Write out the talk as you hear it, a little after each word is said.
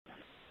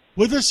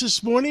With us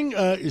this morning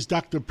is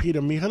Dr. Peter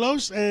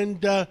Michalos,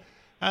 and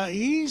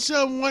he's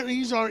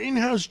our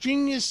in-house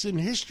genius in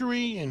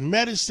history and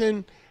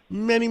medicine,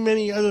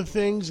 many other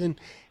things, and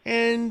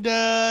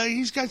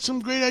he's got some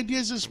great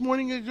ideas this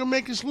morning that are going to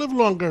make us live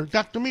longer.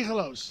 Dr.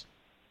 Michalos.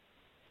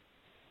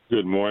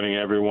 Good morning,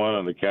 everyone,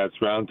 on the Cats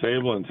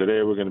Roundtable, and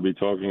today we're going to be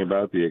talking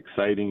about the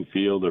exciting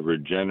field of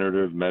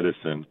regenerative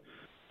medicine.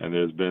 And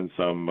there's been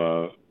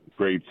some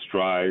great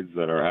strides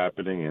that are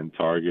happening in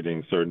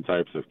targeting certain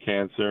types of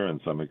cancer and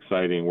some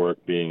exciting work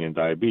being in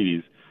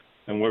diabetes.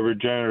 And where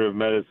regenerative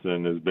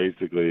medicine is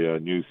basically a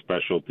new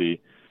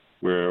specialty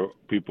where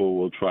people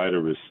will try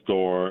to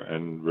restore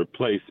and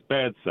replace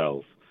bad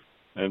cells.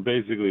 And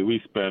basically,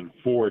 we spend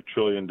 $4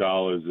 trillion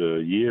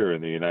a year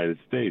in the United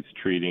States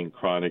treating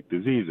chronic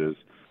diseases.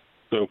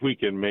 So if we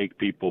can make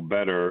people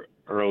better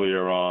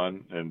earlier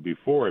on and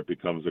before it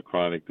becomes a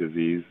chronic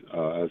disease,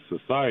 as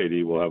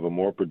society, we'll have a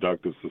more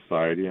productive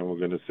society, and we're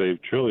going to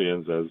save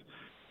trillions, as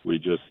we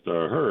just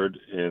heard,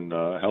 in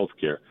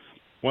healthcare.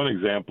 One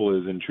example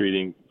is in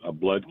treating a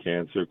blood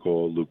cancer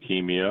called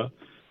leukemia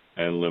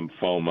and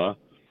lymphoma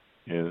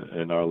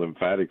in our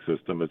lymphatic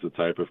system. It's a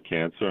type of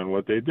cancer, and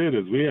what they did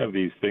is we have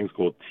these things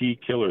called T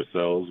killer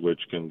cells, which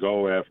can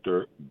go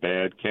after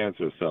bad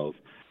cancer cells.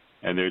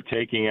 And they're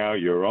taking out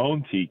your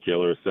own T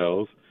killer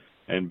cells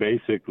and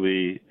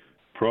basically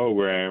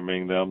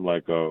programming them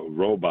like a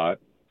robot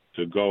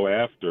to go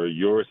after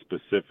your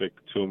specific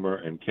tumor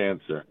and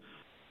cancer.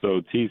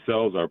 So T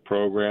cells are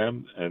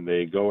programmed, and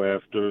they go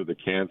after the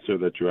cancer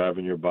that you have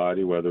in your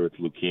body, whether it's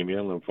leukemia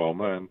and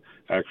lymphoma. And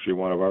actually,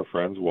 one of our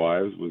friends'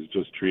 wives was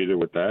just treated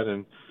with that,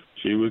 and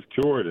she was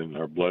cured, and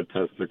her blood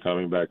tests are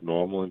coming back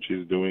normal, and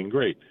she's doing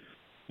great.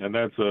 And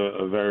that's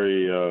a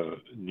very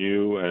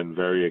new and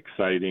very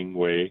exciting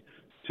way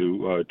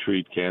to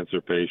treat cancer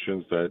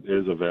patients that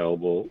is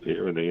available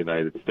here in the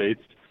United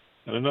States.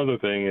 And another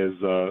thing is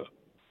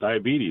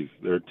diabetes.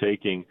 They're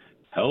taking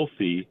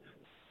healthy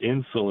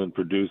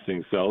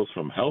insulin-producing cells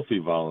from healthy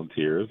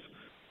volunteers,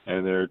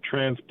 and they're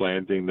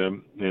transplanting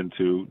them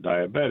into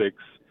diabetics.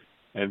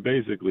 And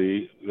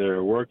basically,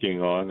 they're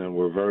working on, and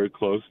we're very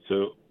close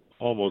to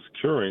almost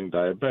curing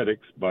diabetics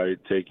by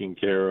taking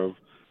care of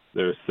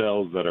their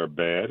cells that are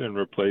bad and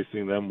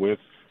replacing them with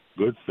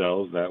good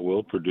cells that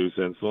will produce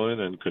insulin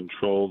and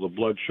control the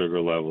blood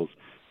sugar levels.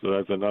 So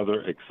that's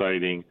another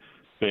exciting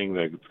thing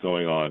that's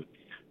going on.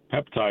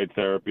 Peptide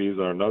therapies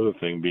are another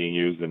thing being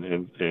used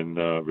in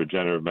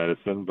regenerative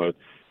medicine, but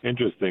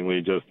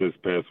interestingly, just this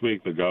past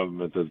week, the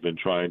government has been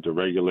trying to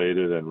regulate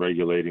it and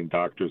regulating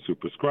doctors who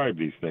prescribe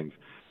these things.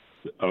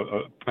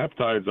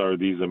 Peptides are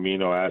these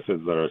amino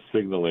acids that are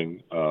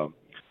signaling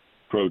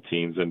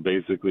proteins, and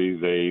basically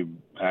they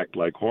act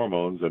like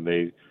hormones, and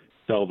they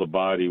tell the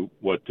body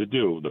what to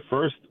do. The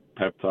first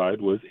peptide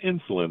was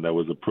insulin that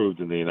was approved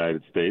in the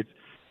United States,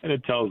 and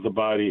it tells the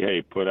body,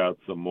 hey, put out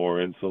some more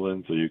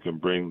insulin so you can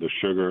bring the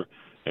sugar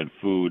and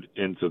food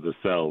into the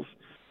cells.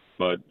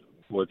 But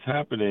what's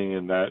happening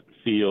in that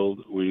field,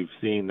 we've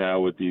seen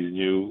now with these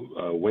new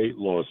weight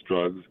loss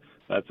drugs,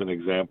 that's an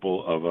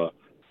example of a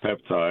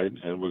peptide,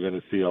 and we're going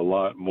to see a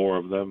lot more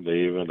of them.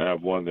 They even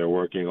have one they're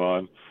working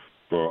on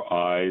for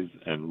eyes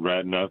and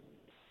retina,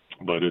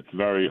 but it's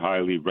very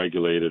highly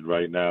regulated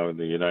right now in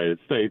the United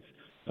States,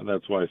 and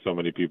that's why so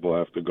many people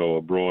have to go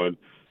abroad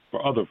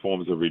for other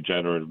forms of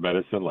regenerative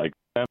medicine, like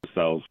stem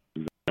cells,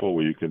 for example,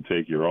 where you can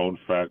take your own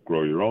fat,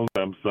 grow your own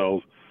stem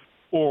cells,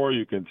 or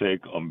you can take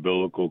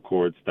umbilical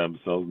cord stem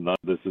cells. None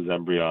of this is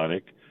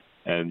embryonic,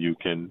 and you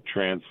can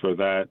transfer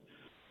that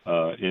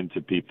into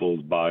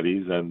people's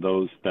bodies, and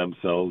those stem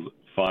cells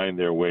find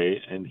their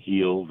way and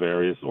heal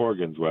various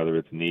organs, whether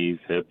it's knees,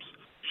 hips,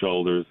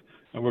 shoulders.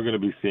 And we're going to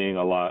be seeing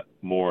a lot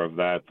more of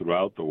that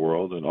throughout the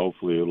world, and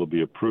hopefully it'll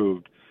be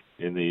approved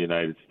in the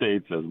United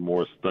States as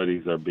more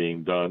studies are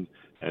being done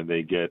and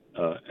they get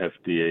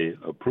FDA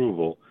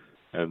approval.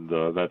 And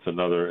that's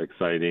another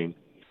exciting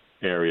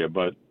area.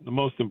 But the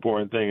most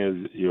important thing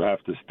is you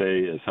have to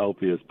stay as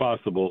healthy as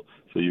possible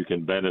so you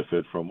can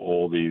benefit from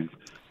all these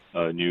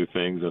new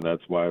things, and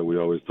that's why we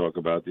always talk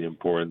about the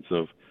importance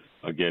of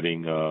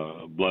getting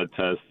blood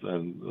tests.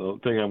 And the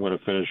thing I'm going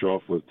to finish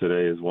off with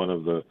today is one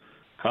of the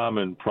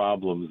common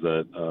problems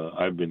that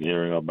I've been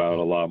hearing about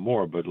a lot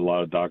more, but a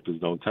lot of doctors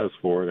don't test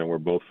for it, and we're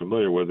both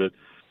familiar with it,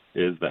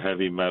 is the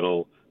heavy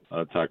metal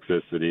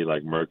toxicity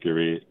like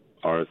mercury,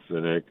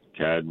 arsenic,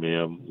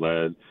 cadmium,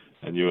 lead,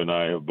 and you and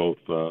I have both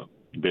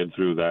been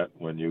through that.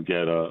 When you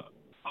get a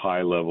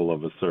high level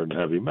of a certain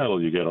heavy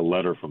metal, you get a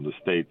letter from the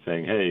state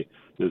saying, hey,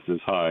 this is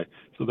high.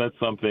 So that's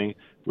something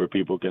where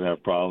people can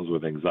have problems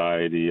with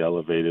anxiety,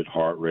 elevated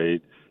heart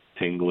rate,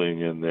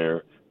 tingling in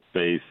their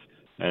face,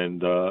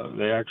 and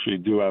they actually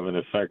do have an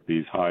effect,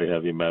 these high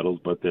heavy metals,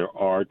 but there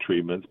are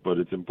treatments. But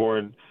it's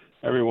important,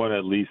 everyone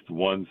at least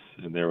once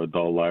in their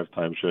adult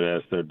lifetime should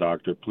ask their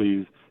doctor,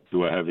 please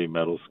do a heavy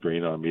metal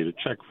screen on me to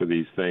check for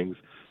these things.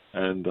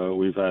 And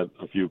we've had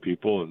a few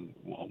people, and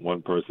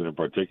one person in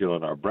particular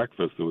in our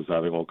breakfast who was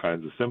having all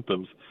kinds of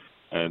symptoms,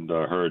 and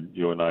heard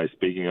you and I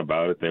speaking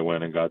about it. They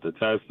went and got the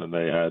test, and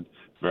they had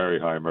very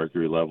high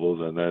mercury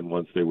levels. And then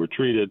once they were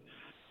treated,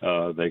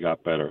 they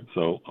got better.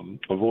 So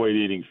avoid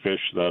eating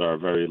fish that are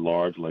very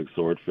large, like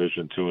swordfish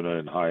and tuna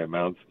in high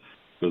amounts,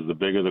 because the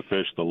bigger the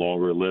fish, the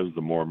longer it lives,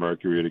 the more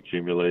mercury it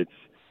accumulates.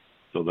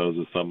 So those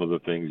are some of the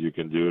things you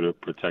can do to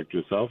protect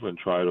yourself and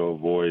try to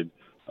avoid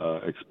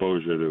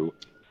exposure to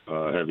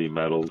heavy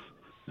metals,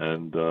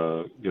 and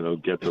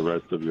get the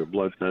rest of your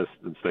blood tests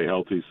and stay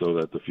healthy, so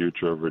that the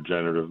future of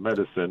regenerative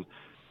medicine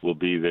will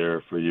be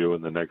there for you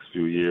in the next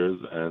few years.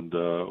 And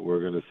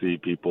we're going to see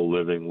people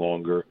living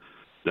longer,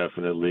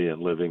 definitely,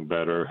 and living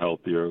better,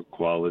 healthier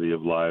quality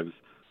of lives.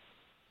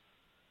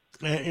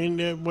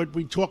 And what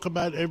we talk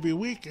about every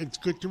week, it's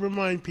good to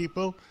remind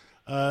people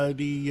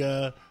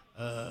to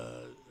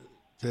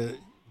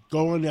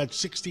go on that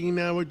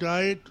 16-hour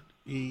diet,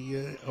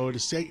 or to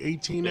say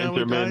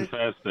 18-hour diet.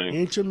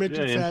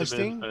 Intermittent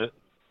fasting.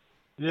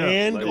 Yeah.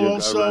 And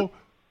also,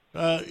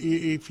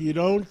 if you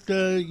don't,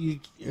 you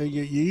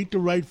eat the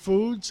right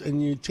foods,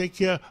 and you take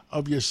care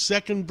of your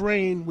second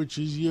brain, which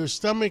is your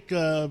stomach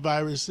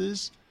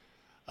viruses,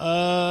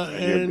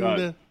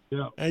 and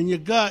your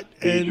gut.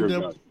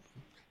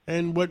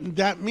 And what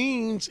that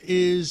means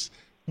is,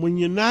 when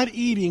you're not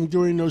eating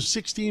during those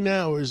 16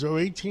 hours or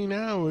 18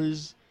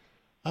 hours,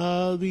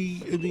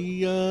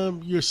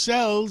 your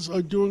cells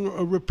are doing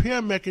a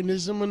repair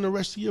mechanism on the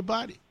rest of your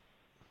body.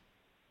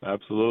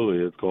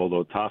 Absolutely. It's called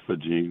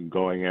autophagy,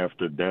 going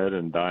after dead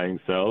and dying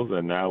cells.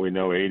 And now we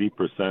know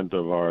 80%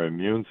 of our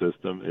immune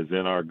system is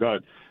in our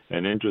gut.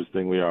 And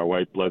interestingly, our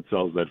white blood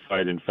cells that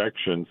fight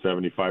infection,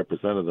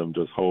 75% of them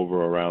just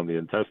hover around the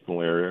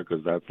intestinal area,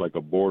 because that's like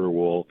a border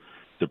wall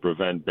to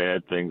prevent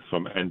bad things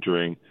from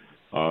entering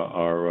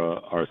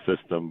our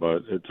system.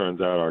 But it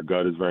turns out our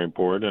gut is very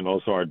important, and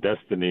also our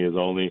destiny is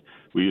only,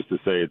 we used to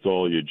say it's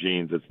all your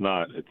genes. It's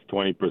not. It's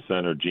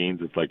 20% are genes.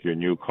 It's like your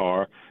new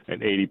car,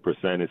 and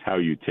 80% is how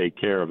you take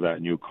care of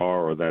that new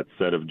car or that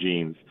set of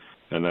genes.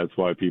 And that's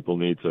why people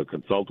need to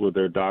consult with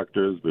their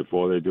doctors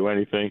before they do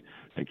anything,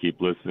 and keep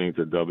listening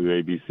to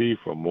WABC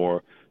for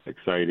more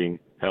exciting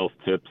health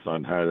tips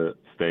on how to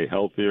stay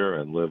healthier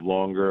and live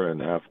longer and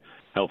have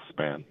health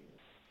span.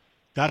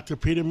 Dr.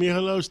 Peter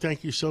Michalos,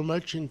 thank you so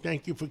much, and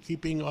thank you for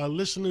keeping our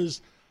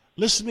listeners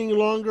listening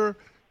longer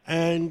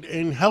and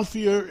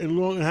healthier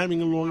and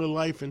having a longer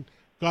life. And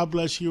God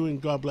bless you,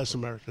 and God bless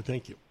America.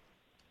 Thank you.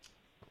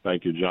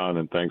 Thank you, John,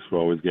 and thanks for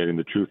always getting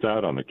the truth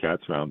out on the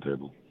Cats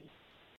Roundtable.